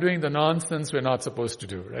back to doing the nonsense we're not supposed to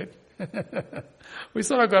do, right? We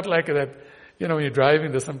sort of got like that, when you're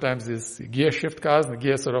driving, there's sometimes these gear shift cars, and the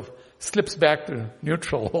gear sort of slips back to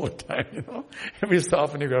neutral all the time, Every so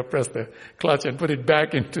often you gotta press the clutch and put it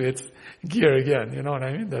back into its gear again, you know what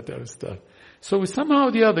I mean? That type of stuff. So we somehow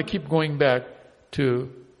or the other keep going back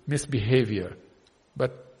to misbehavior.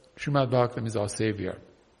 But Srimad Bhagavatam is our savior.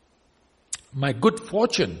 My good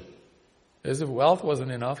fortune, as if wealth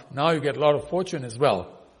wasn't enough, now you get a lot of fortune as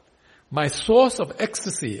well. My source of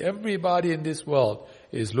ecstasy, everybody in this world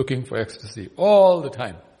is looking for ecstasy all the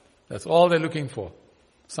time. That's all they're looking for.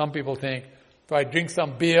 Some people think, if I drink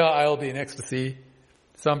some beer, I'll be in ecstasy.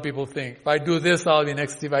 Some people think, if I do this, I'll be in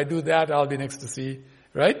ecstasy. If I do that, I'll be in ecstasy.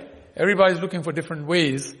 Right? Everybody's looking for different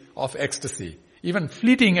ways of ecstasy. Even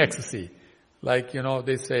fleeting ecstasy. Like,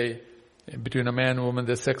 they say, between a man and a woman,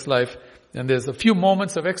 there's sex life, and there's a few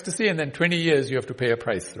moments of ecstasy, and then 20 years you have to pay a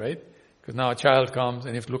price, right? Because now a child comes,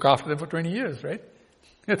 and you have to look after them for 20 years, right?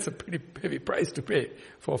 It's a pretty heavy price to pay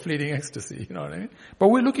for fleeting ecstasy, you know what I mean? But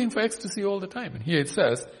we're looking for ecstasy all the time. And here it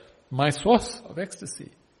says, my source of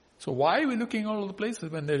ecstasy. So why are we looking all over the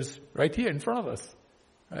places when there's right here in front of us,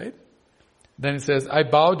 right? Then it says, I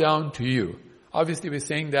bow down to you. Obviously we're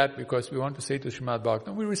saying that because we want to say to Srimad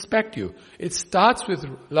Bhagavatam, we respect you. It starts with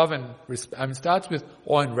love and respect, starts with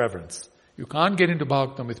awe and reverence. You can't get into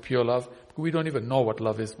Bhagavatam with pure love, because we don't even know what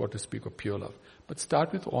love is, what to speak of pure love. But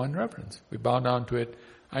start with awe and reverence. We bow down to it.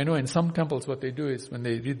 I know in some temples what they do is when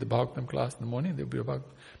they read the Bhagavatam class in the morning, they'll be about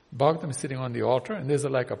Bhagavatam is sitting on the altar, and there's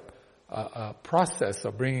a process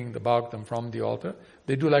of bringing the Bhagavatam from the altar.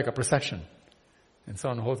 They do like a procession. And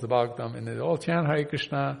someone holds the Bhagavatam, and they all chant Hare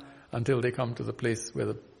Krishna until they come to the place where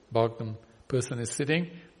the Bhagavatam person is sitting,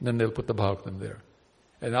 then they'll put the Bhagavatam there.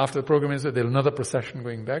 And after the program is, there's another procession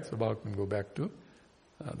going back, so Bhagavatam go back to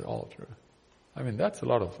the altar. I mean, that's a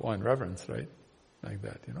lot of awe and reverence, right? Like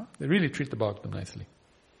that, They really treat the Bhagavatam nicely.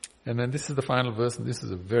 And then this is the final verse, and this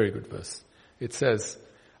is a very good verse. It says,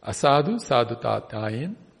 Asadu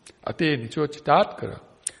sadhutatayin ate nichochitatkara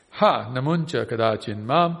ha namuncha kadachin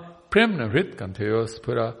mam premna hrit kanthayos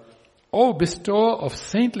pura. Oh, bestower of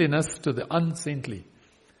saintliness to the unsaintly.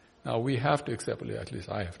 Now we have to accept, at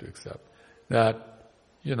least I have to accept, that,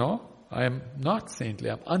 I am not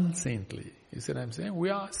saintly, I'm unsaintly. You see what I'm saying? We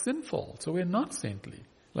are sinful, so we're not saintly,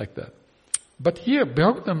 like that. But here,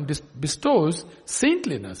 Bhagavatam bestows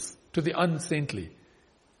saintliness to the unsaintly.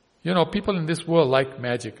 People in this world like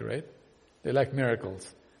magic, right? They like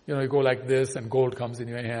miracles. You go like this and gold comes in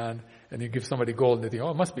your hand, and you give somebody gold and they think,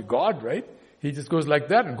 oh, it must be God, right? He just goes like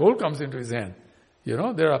that and gold comes into his hand.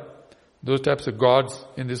 There are those types of gods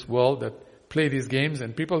in this world that play these games,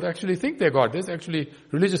 and people actually think they're God. There's actually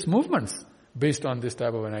religious movements based on this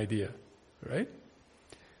type of an idea, right?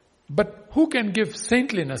 But who can give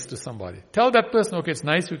saintliness to somebody? Tell that person, okay, it's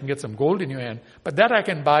nice, you can get some gold in your hand, but that I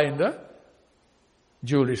can buy in the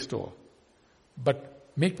jewelry store. But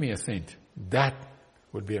make me a saint. That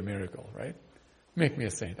would be a miracle, right? Make me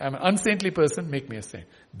a saint. I'm an unsaintly person, make me a saint.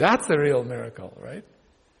 That's a real miracle, right?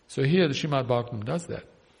 So here the Srimad Bhagavatam does that.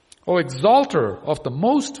 Oh, exalter of the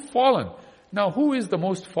most fallen. Now, who is the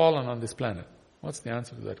most fallen on this planet? What's the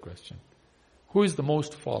answer to that question? Who is the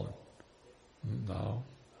most fallen? No.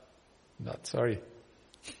 Not sorry.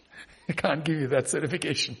 I can't give you that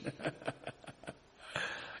certification.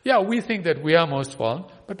 Yeah, we think that we are most fallen,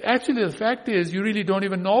 but actually the fact is you really don't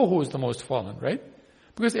even know who is the most fallen, right?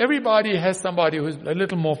 Because everybody has somebody who's a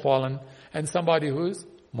little more fallen and somebody who's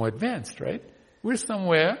more advanced, right?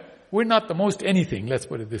 We're not the most anything, let's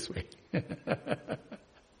put it this way.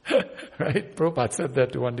 Right? Prabhupada said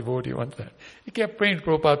that to one devotee one time. He kept praying to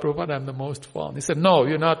Prabhupada, I'm the most fallen. He said, no,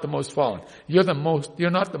 you're not the most fallen. You're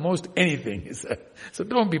not the most anything, he said. So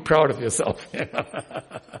don't be proud of yourself. Like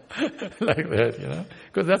that,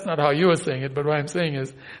 Because that's not how you were saying it, but what I'm saying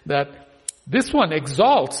is that this one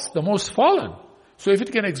exalts the most fallen. So if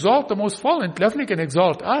it can exalt the most fallen, it definitely can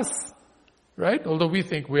exalt us. Right? Although we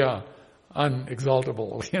think we are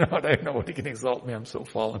unexaltable. I don't know nobody can exalt me, I'm so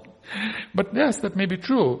fallen. But yes, that may be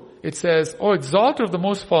true. It says, oh, exalter of the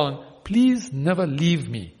most fallen, please never leave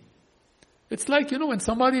me. It's like, when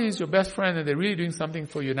somebody is your best friend and they're really doing something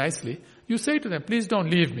for you nicely, you say to them, please don't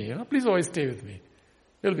leave me, please always stay with me.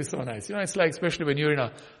 It'll be so nice. It's like, especially when you're in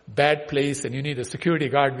a bad place and you need a security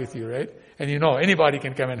guard with you, right? And anybody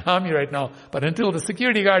can come and harm you right now, but until the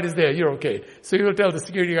security guard is there, you're okay. So you will tell the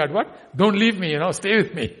security guard, what? Don't leave me, stay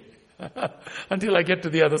with me. Until I get to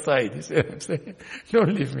the other side. You see what I'm saying?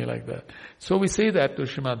 Don't leave me like that. So we say that to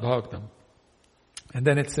Srimad Bhagavatam. And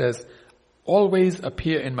then it says, always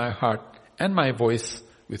appear in my heart and my voice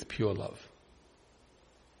with pure love.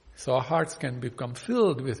 So our hearts can become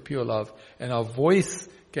filled with pure love and our voice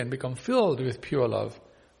can become filled with pure love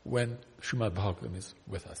when Srimad Bhagavatam is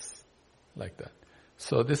with us. like that.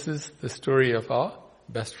 So this is the story of our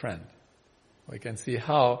best friend. We can see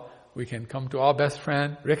how we can come to our best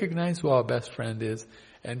friend, recognize who our best friend is,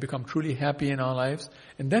 and become truly happy in our lives.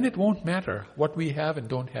 And then it won't matter what we have and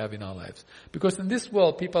don't have in our lives. Because in this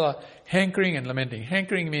world, people are hankering and lamenting.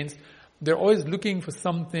 Hankering means they're always looking for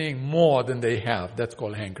something more than they have. That's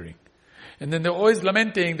called hankering. And then they're always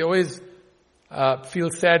lamenting. They always feel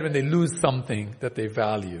sad when they lose something that they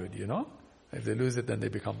valued, If they lose it, then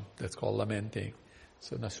that's called lamenting.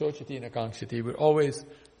 So nasochati nakangshati,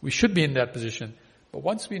 we should be in that position. But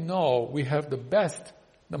once we know we have the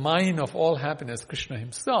mine of all happiness, Krishna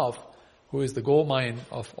himself, who is the gold mine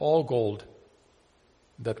of all gold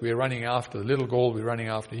that we're running after, the little gold we're running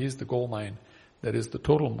after, he's the gold mine that is the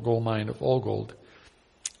total gold mine of all gold.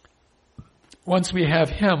 Once we have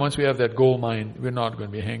him, once we have that gold mine, we're not going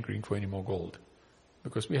to be hankering for any more gold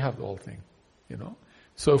because we have the whole thing,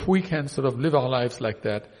 So if we can sort of live our lives like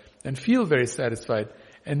that and feel very satisfied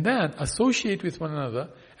and then associate with one another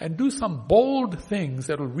and do some bold things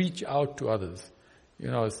that will reach out to others.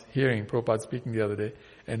 I was hearing Prabhupada speaking the other day,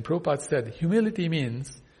 and Prabhupada said, humility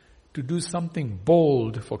means to do something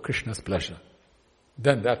bold for Krishna's pleasure.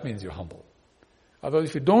 Then that means you're humble. Otherwise,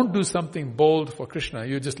 if you don't do something bold for Krishna,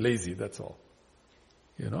 you're just lazy, that's all.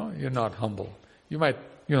 You're not humble. You might,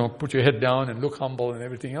 put your head down and look humble and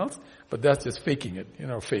everything else, but that's just faking it,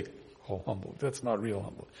 fake humble. That's not real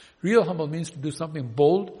humble. Real humble means to do something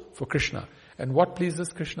bold for Krishna. And what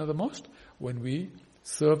pleases Krishna the most? When we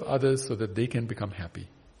serve others so that they can become happy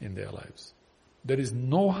in their lives. There is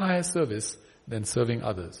no higher service than serving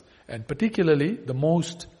others. And particularly the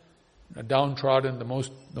most downtrodden,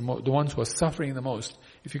 the ones who are suffering the most.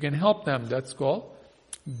 If you can help them, that's called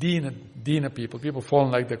Dina people. People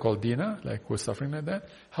fallen like they're called Dina, like who are suffering like that.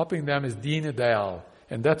 Helping them is Dina Dayal.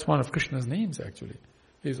 And that's one of Krishna's names actually.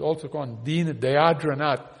 He's also called Dina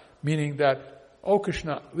Dayadranath, meaning that, oh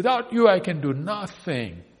Krishna, without you I can do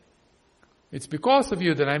nothing. It's because of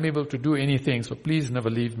you that I'm able to do anything, so please never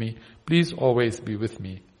leave me. Please always be with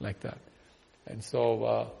me, like that. And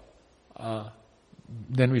so,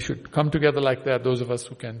 then we should come together like that, those of us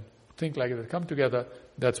who can think like that, come together.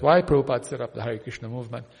 That's why Prabhupada set up the Hare Krishna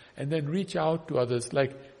movement. And then reach out to others.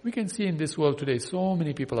 Like, we can see in this world today, so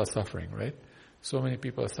many people are suffering, right? So many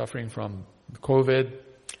people are suffering from COVID.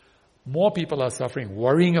 More people are suffering,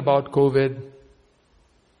 worrying about COVID.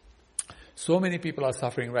 So many people are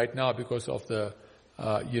suffering right now because of the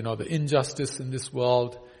injustice in this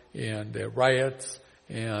world and the riots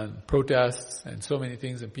and protests and so many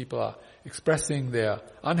things, and people are expressing their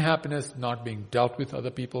unhappiness, not being dealt with other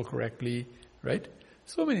people correctly, right?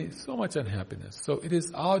 So much unhappiness. So it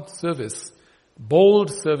is our service. Bold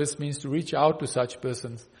service means to reach out to such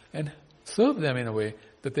persons and serve them in a way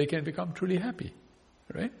that they can become truly happy,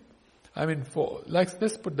 right? I mean,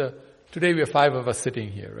 let's put today we are 5 of us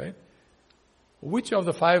sitting here, right? Which of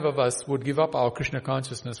the 5 of us would give up our Krishna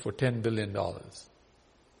consciousness for $10 billion?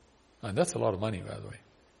 And that's a lot of money, by the way.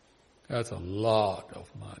 That's a lot of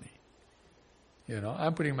money.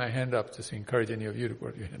 I'm putting my hand up just to encourage any of you to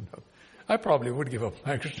put your hand up. I probably would give up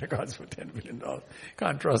my Krishna consciousness for $10 billion.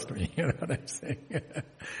 Can't trust me, you know what I'm saying?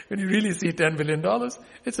 When you really see $10 billion,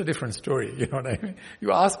 it's a different story, you know what I mean?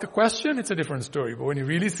 You ask a question, it's a different story. But when you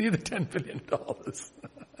really see the $10 billion,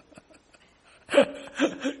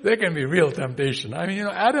 there can be real temptation. I mean,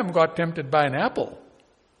 Adam got tempted by an apple.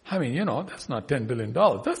 I mean, that's not $10 billion.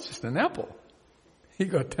 That's just an apple. He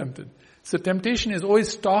got tempted. So temptation is always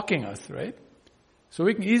stalking us, right? So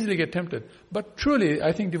we can easily get tempted. But truly,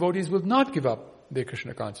 I think devotees will not give up their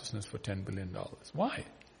Krishna consciousness for $10 billion. Why?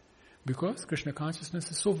 Because Krishna consciousness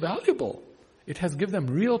is so valuable. It has given them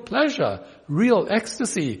real pleasure, real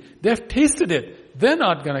ecstasy. They've tasted it. They're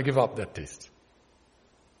not going to give up that taste.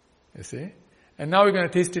 You see? And now we're going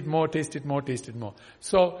to taste it more, taste it more, taste it more.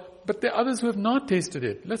 So, but there are others who have not tasted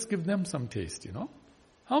it. Let's give them some taste,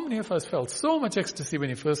 How many of us felt so much ecstasy when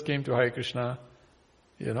you first came to Hare Krishna,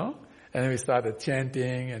 And then we started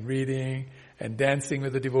chanting and reading and dancing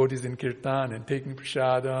with the devotees in kirtan and taking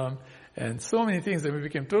prasadam and so many things that we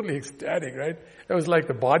became totally ecstatic, right? It was like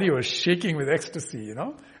the body was shaking with ecstasy,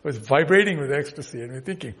 It was vibrating with ecstasy, and we're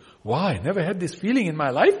thinking, wow, I never had this feeling in my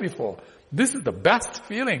life before. This is the best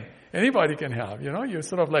feeling anybody can have, You're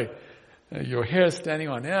sort of like, your hair standing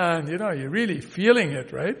on end, you're really feeling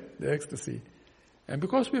it, right? The ecstasy. And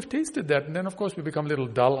because we've tasted that, and then of course we become a little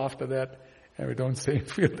dull after that, and we don't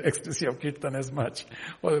feel the ecstasy of kirtan as much,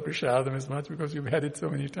 or the prasadam as much, because we've had it so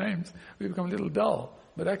many times, we become a little dull.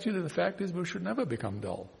 But actually the fact is we should never become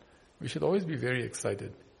dull. We should always be very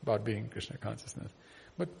excited about being Krishna consciousness.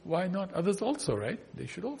 But why not others also, right? They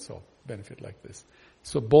should also benefit like this.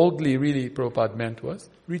 So boldly, really, Prabhupada meant was,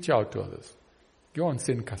 reach out to others. Go and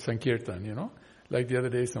sing Sankirtan, Like the other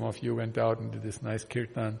day, some of you went out and did this nice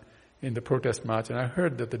kirtan in the protest march, and I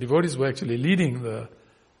heard that the devotees were actually leading the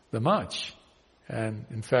march. And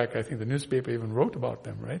in fact, I think the newspaper even wrote about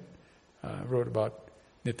them, right? Wrote about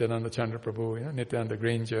Nityananda Chandra Prabhu, Nityananda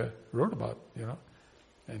Granger wrote about,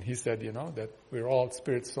 And he said, that we're all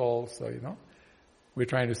spirit souls, so, we're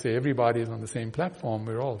trying to say everybody is on the same platform,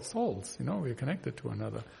 we're all souls, we're connected to one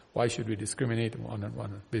another. Why should we discriminate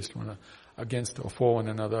against or for one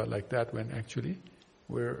another like that when actually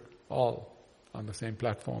we're all on the same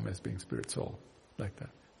platform as being spirit soul, like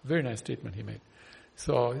that. Very nice statement he made.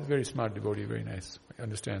 So he's a very smart devotee, very nice,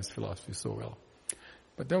 understands philosophy so well.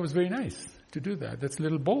 But that was very nice to do that. That's a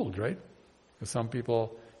little bold, right? Because some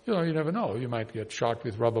people, you never know. You might get shot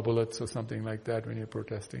with rubber bullets or something like that when you're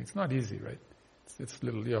protesting. It's not easy, right?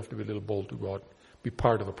 You have to be a little bold to go out, be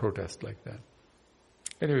part of a protest like that.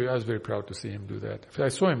 Anyway, I was very proud to see him do that. I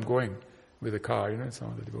saw him going with a car, some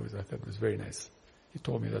of the devotees. I thought it was very nice. He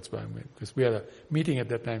told me that's why I'm going. Because we had a meeting at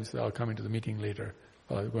that time, so I'll come into the meeting later.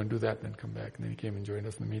 I'll go and do that and then come back. And then he came and joined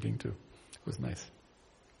us in the meeting too. It was nice.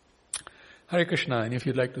 Hare Krishna, and if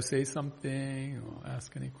you'd like to say something or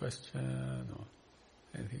ask any question or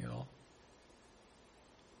anything at all.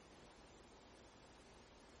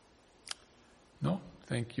 No?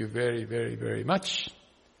 Thank you very, very, very much.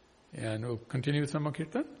 And we'll continue with some more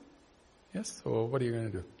kirtan? Yes? Or what are you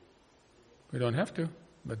going to do? We don't have to,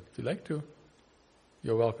 but if you like to,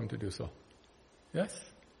 you're welcome to do so. Yes?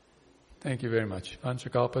 Thank you very much.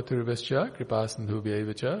 Panchakalpa turvascha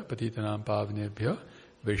kripasandhubhyavacha patitanam pavanebhya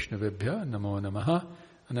Vaishnavibhya namo namaha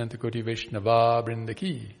Anantakoti Vaishnava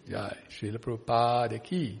Brindaki Jai Srila Prabhupada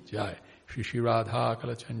Ki Jai Shri Shri Radha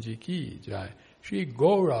Kalachanji Ki Jai Shri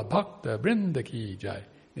Gaura Bhakta Brindaki Jai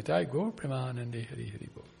Nitai Gaur Premanande Hari Hari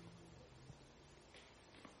Bo.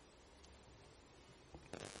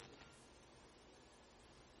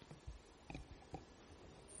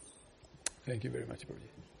 Thank you very much, Prabhuji.